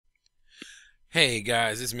Hey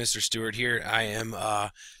guys, it's Mr. Stewart here. I am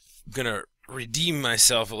gonna redeem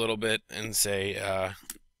myself a little bit and say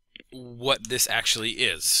what this actually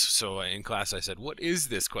is. So in class I said, "What is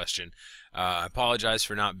this question?" I apologize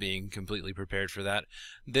for not being completely prepared for that.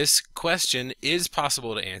 This question is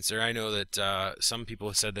possible to answer. I know that some people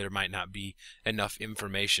have said there might not be enough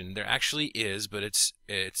information. There actually is, but it's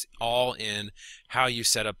all in how you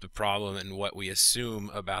set up the problem and what we assume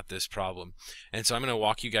about this problem. And so I'm going to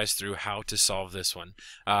walk you guys through how to solve this one.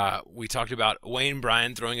 We talked about Wayne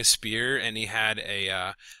Bryan throwing a spear, and he had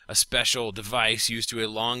a special device used to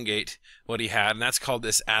elongate what he had, and that's called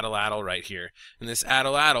this atlatl right here. And this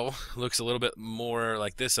atlatl looks a little bit more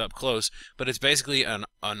like this up close, but it's basically an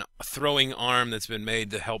throwing arm that's been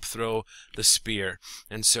made to help throw the spear.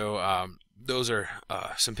 And so those are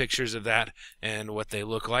some pictures of that and what they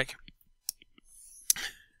look like.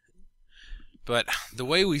 But the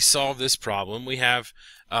way we solve this problem, we have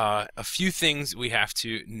a few things we have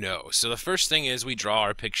to know. So the first thing is we draw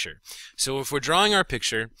our picture. So if we're drawing our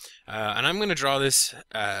picture, and I'm going to draw this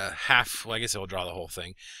half, well, I guess I'll draw the whole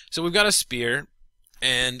thing. So we've got a spear,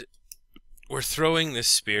 and we're throwing this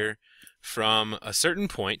spear from a certain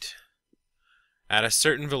point at a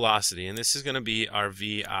certain velocity, and this is going to be our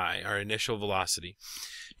VI, our initial velocity.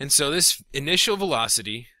 And so this initial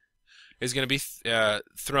velocity is going to be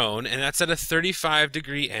thrown, and that's at a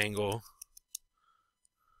 35-degree angle.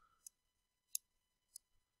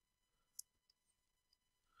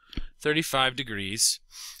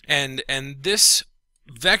 And this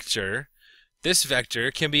vector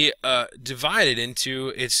can be divided into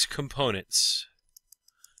its components.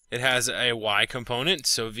 It has a y component,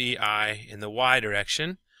 so vi in the y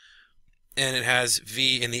direction, and it has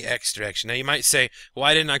v in the x direction. Now you might say,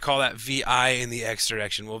 why didn't I call that vi in the x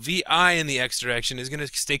direction? Well, vi in the x direction is going to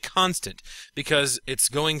stay constant because it's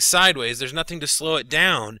going sideways. There's nothing to slow it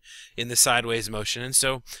down in the sideways motion, and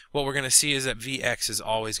so what we're going to see is that vx is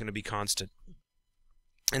always going to be constant.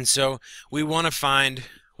 And so we want to find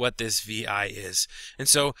what this vi is. And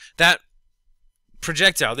so that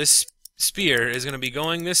projectile, this spear, is going to be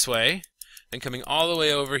going this way and coming all the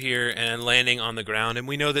way over here and landing on the ground. And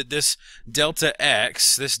we know that this delta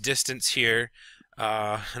x, this distance here,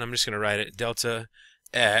 and I'm just going to write it, delta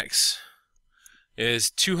x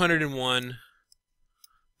is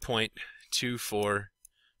 201.24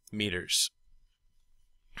 meters.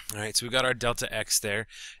 All right, so we've got our delta x there,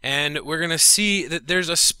 and we're going to see that there's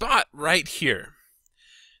a spot right here.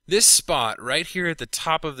 This spot right here at the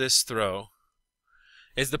top of this throw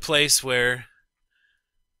is the place where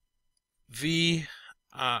v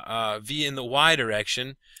in the y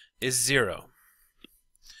direction is 0.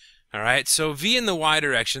 All right, so v in the y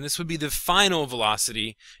direction, this would be the final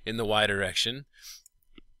velocity in the y direction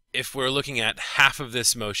if we're looking at half of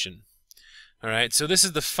this motion. All right, so this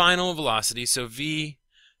is the final velocity, so vf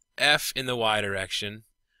in the y direction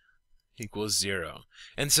equals 0.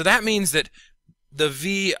 And so that means that the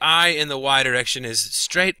vi in the y direction is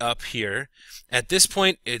straight up here. At this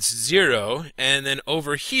point it's 0, and then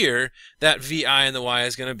over here that vi in the y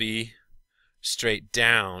is going to be straight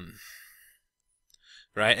down,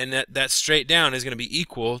 right? And that straight down is going to be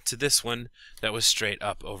equal to this one that was straight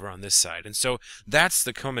up over on this side. And so that's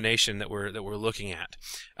the combination that we're looking at.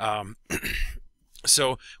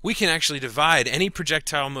 So we can actually divide any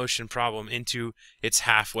projectile motion problem into its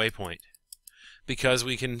halfway point, because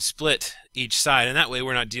we can split each side, and that way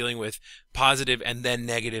we're not dealing with positive and then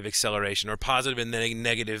negative acceleration or positive and then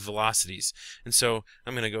negative velocities. And so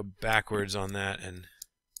I'm going to go backwards on that and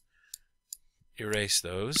erase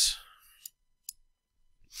those.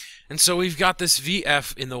 And so we've got this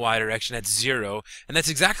vf in the y direction at 0, and that's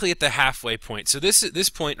exactly at the halfway point. So this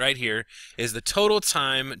point right here is the total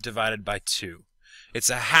time divided by 2. It's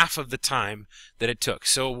a half of the time that it took.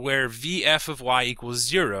 So where vf of y equals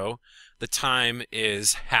 0, the time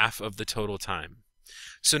is half of the total time.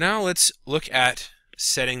 So now let's look at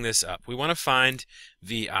setting this up. We want to find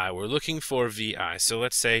vi. We're looking for vi. So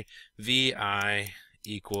let's say vi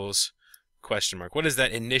equals question mark. What is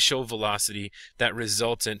that initial velocity, that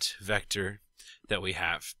resultant vector that we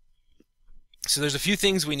have? So there's a few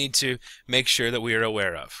things we need to make sure that we are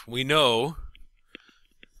aware of. We know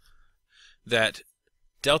that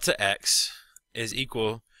delta x is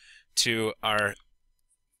equal to our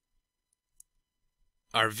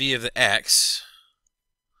v of the x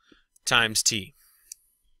times t.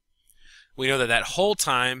 We know that that whole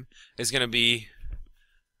time is going to be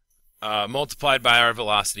multiplied by our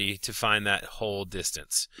velocity to find that whole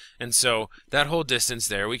distance. And so that whole distance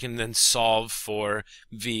there, we can then solve for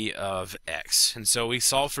v of x. And so we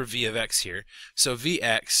solve for v of x here. So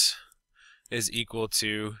vx is equal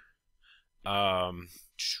to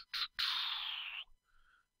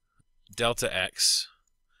delta x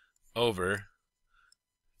over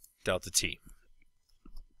delta t.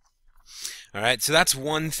 All right, so that's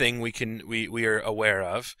one thing we are aware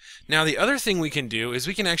of. Now the other thing we can do is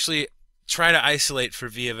we can actually try to isolate for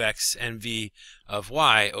v of x and v of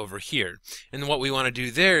y over here. And what we want to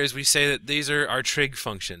do there is we say that these are our trig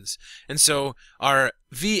functions. And so our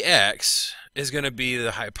vx is going to be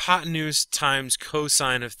the hypotenuse times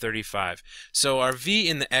cosine of 35. So our v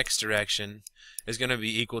in the x direction is going to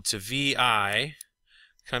be equal to vi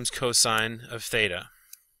times cosine of theta.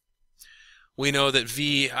 We know that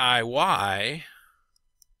VIY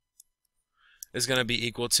is going to be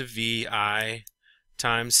equal to VI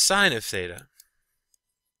times sine of theta.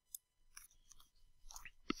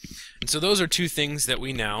 And so those are two things that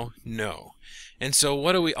we now know. And so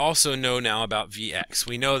what do we also know now about Vx?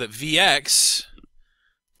 We know that Vx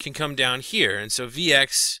can come down here. And so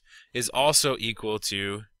Vx is also equal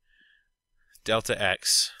to delta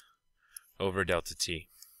x over delta t.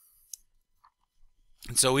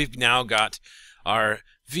 And so we've now got our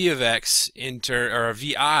v of x or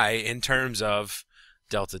vi in terms of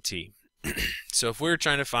delta t. So if we're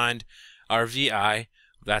trying to find our vi,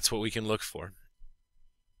 that's what we can look for.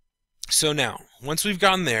 So now, once we've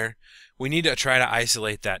gotten there, we need to try to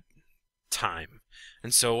isolate that time.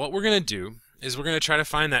 And so what we're going to do is we're going to try to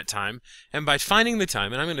find that time, and by finding the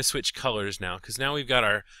time, and I'm going to switch colors now because now we've got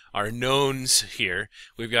our knowns here.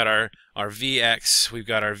 We've got our Vx, we've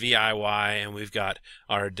got our VIY, and we've got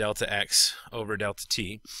our delta x over delta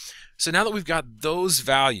t. So now that we've got those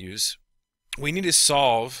values, we need to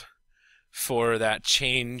solve for that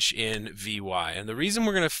change in Vy. And the reason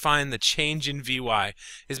we're going to find the change in Vy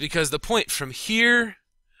is because the point from here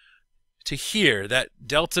to here, that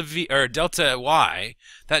delta v or delta y,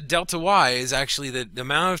 that delta y is actually the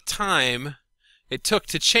amount of time it took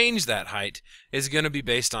to change that height is going to be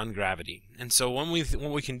based on gravity. And so what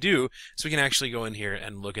we can do is we can actually go in here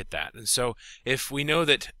and look at that. And so if we know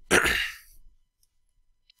that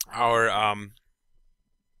our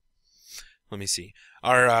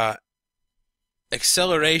our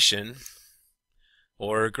acceleration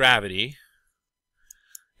or gravity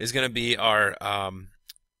is going to be our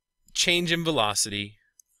change in velocity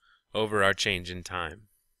over our change in time.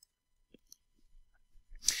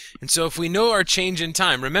 And so if we know our change in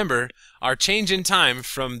time, remember our change in time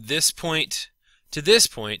from this point to this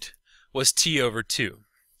point was t over 2.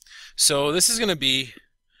 So this is going to be,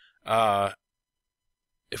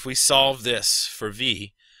 if we solve this for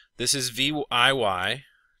v, this is VIY,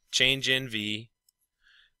 change in v,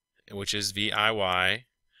 which is VIY,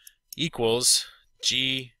 equals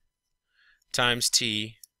g times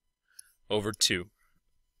t over 2,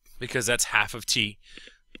 because that's half of t.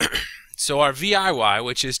 So our VIY,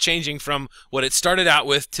 which is changing from what it started out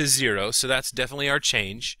with to 0, so that's definitely our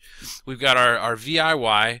change. We've got our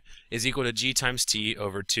VIY is equal to g times t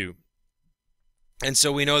over 2. And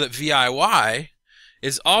so we know that VIY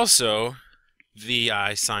is also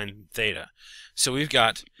VI sine theta. So we've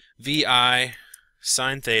got VI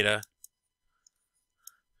sine theta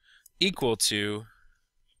equal to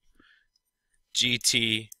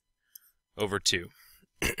GT over 2.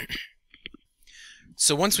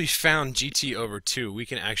 So once we found GT over 2, we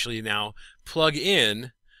can actually now plug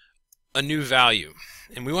in a new value.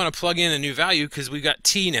 And we want to plug in a new value because we've got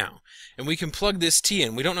t now. And we can plug this t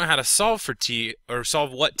in. We don't know how to solve for t or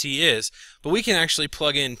solve what t is, but we can actually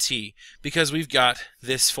plug in t because we've got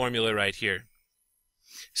this formula right here.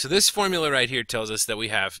 So this formula right here tells us that we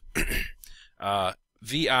have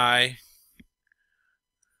VI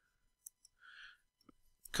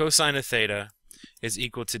cosine of theta is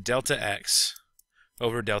equal to delta x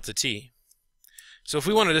over delta t. So if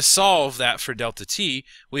we wanted to solve that for delta t,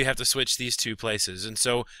 we have to switch these two places. And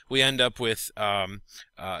so we end up with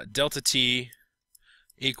delta t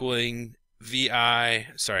equaling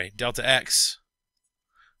delta x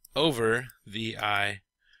over VI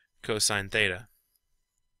cosine theta.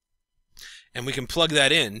 And we can plug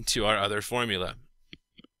that in to our other formula.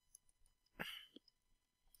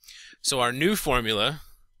 So our new formula,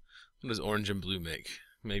 what does orange and blue make?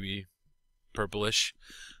 Maybe purplish.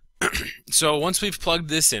 So once we've plugged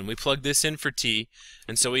this in, we plug this in for t,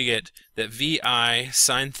 and so we get that VI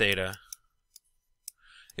sine theta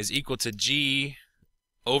is equal to g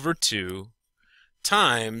over 2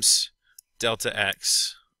 times delta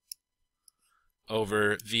x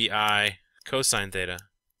over VI cosine theta.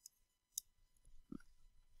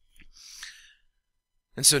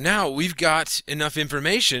 And so now we've got enough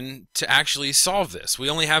information to actually solve this. We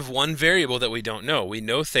only have one variable that we don't know. We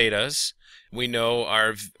know thetas, we know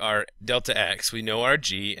our delta x, we know our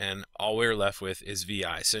g, and all we're left with is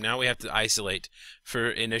vi. So now we have to isolate for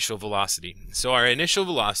initial velocity. So our initial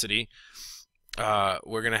velocity,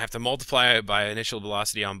 we're going to have to multiply it by initial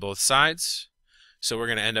velocity on both sides. So we're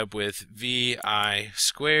going to end up with vi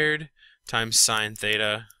squared times sine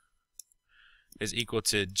theta is equal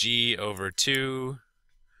to g over 2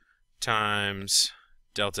 times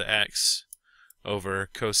delta x over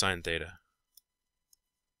cosine theta.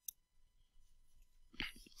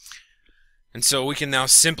 And so we can now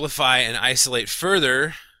simplify and isolate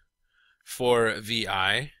further for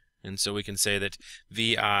vi. And so we can say that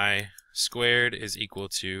vi squared is equal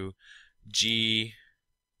to g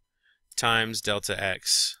times delta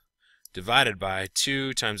x divided by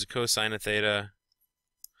 2 times the cosine of theta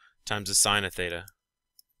times the sine of theta.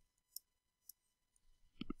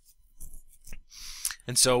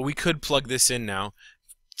 And so we could plug this in now.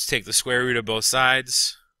 Let's take the square root of both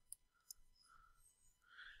sides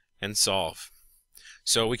and solve.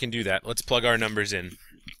 So we can do that. Let's plug our numbers in.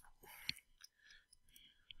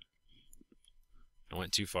 I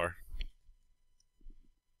went too far.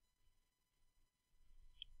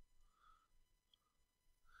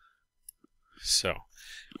 So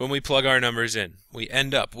when we plug our numbers in, we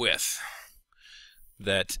end up with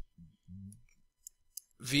that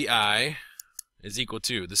vi is equal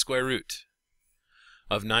to the square root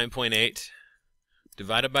of 9.8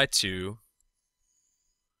 divided by 2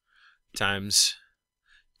 times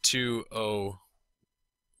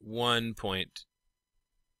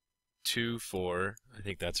 201.24, I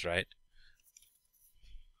think that's right.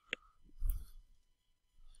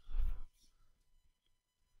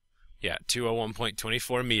 Yeah,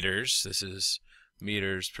 201.24 meters. This is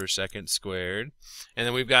meters per second squared. And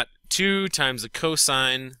then we've got 2 times the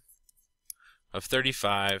cosine of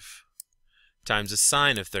 35 times the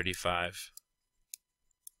sine of 35.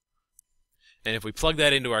 And if we plug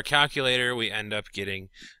that into our calculator, we end up getting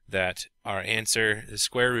that our answer, the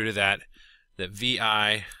square root of that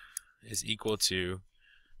vi is equal to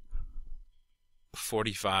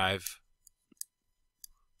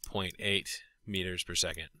 45.8 meters per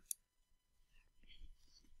second.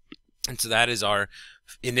 And so that is our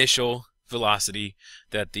initial velocity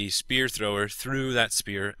that the spear thrower threw that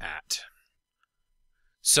spear at.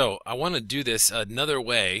 So I want to do this another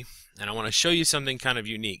way, and I want to show you something kind of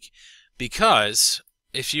unique. Because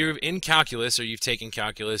if you're in calculus, or you've taken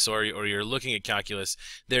calculus, or you're looking at calculus,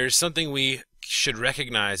 there's something we should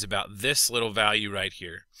recognize about this little value right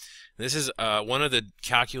here. This is one of the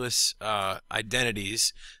calculus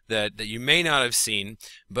identities that you may not have seen,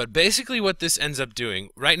 but basically what this ends up doing,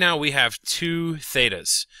 right now we have 2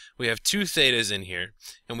 thetas. We have 2 thetas in here,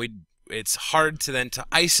 and it's hard to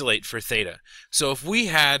isolate for theta. So if we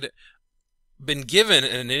had been given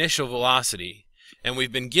an initial velocity, and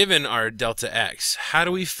we've been given our delta x, how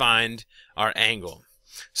do we find our angle?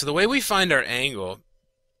 So the way we find our angle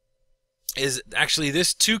is actually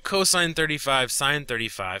this 2 cosine 35 sine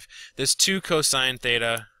 35, this 2 cosine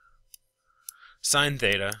theta sine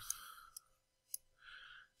theta.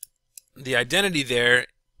 The identity there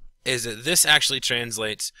is that this actually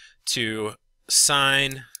translates to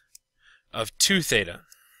sine of 2 theta.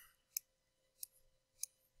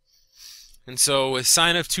 And so with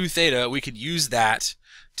sine of 2 theta, we could use that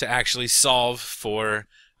to actually solve for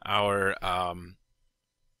our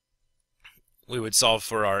we would solve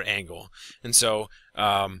for our angle. And so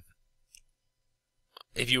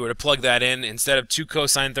if you were to plug that in, instead of 2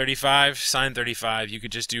 cosine 35 sine 35, you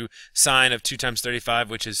could just do sine of 2 times 35,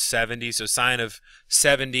 which is 70. So sine of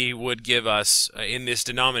 70 would give us, in this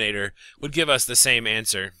denominator, would give us the same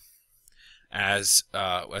answer as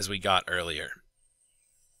we got earlier.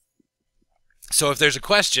 So if there's a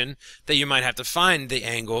question that you might have to find the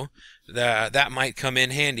angle, that might come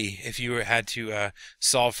in handy if you had to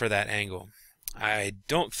solve for that angle. I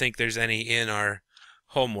don't think there's any in our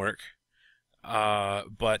homework,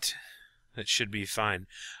 but it should be fine.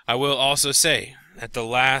 I will also say at the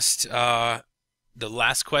last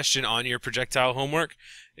question on your projectile homework,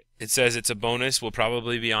 it says it's a bonus, will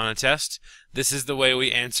probably be on a test. This is the way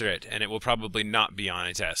we answer it, and it will probably not be on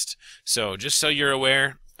a test. So just so you're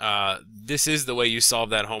aware, this is the way you solve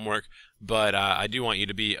that homework, but I do want you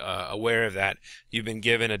to be aware of that. You've been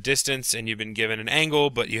given a distance and you've been given an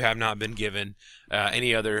angle, but you have not been given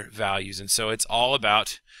any other values. And so it's all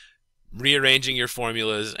about rearranging your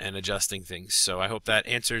formulas and adjusting things. So I hope that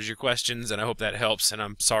answers your questions, and I hope that helps. And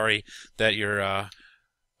I'm sorry that your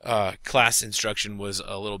class instruction was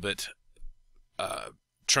a little bit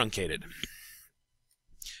truncated.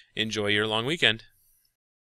 Enjoy your long weekend.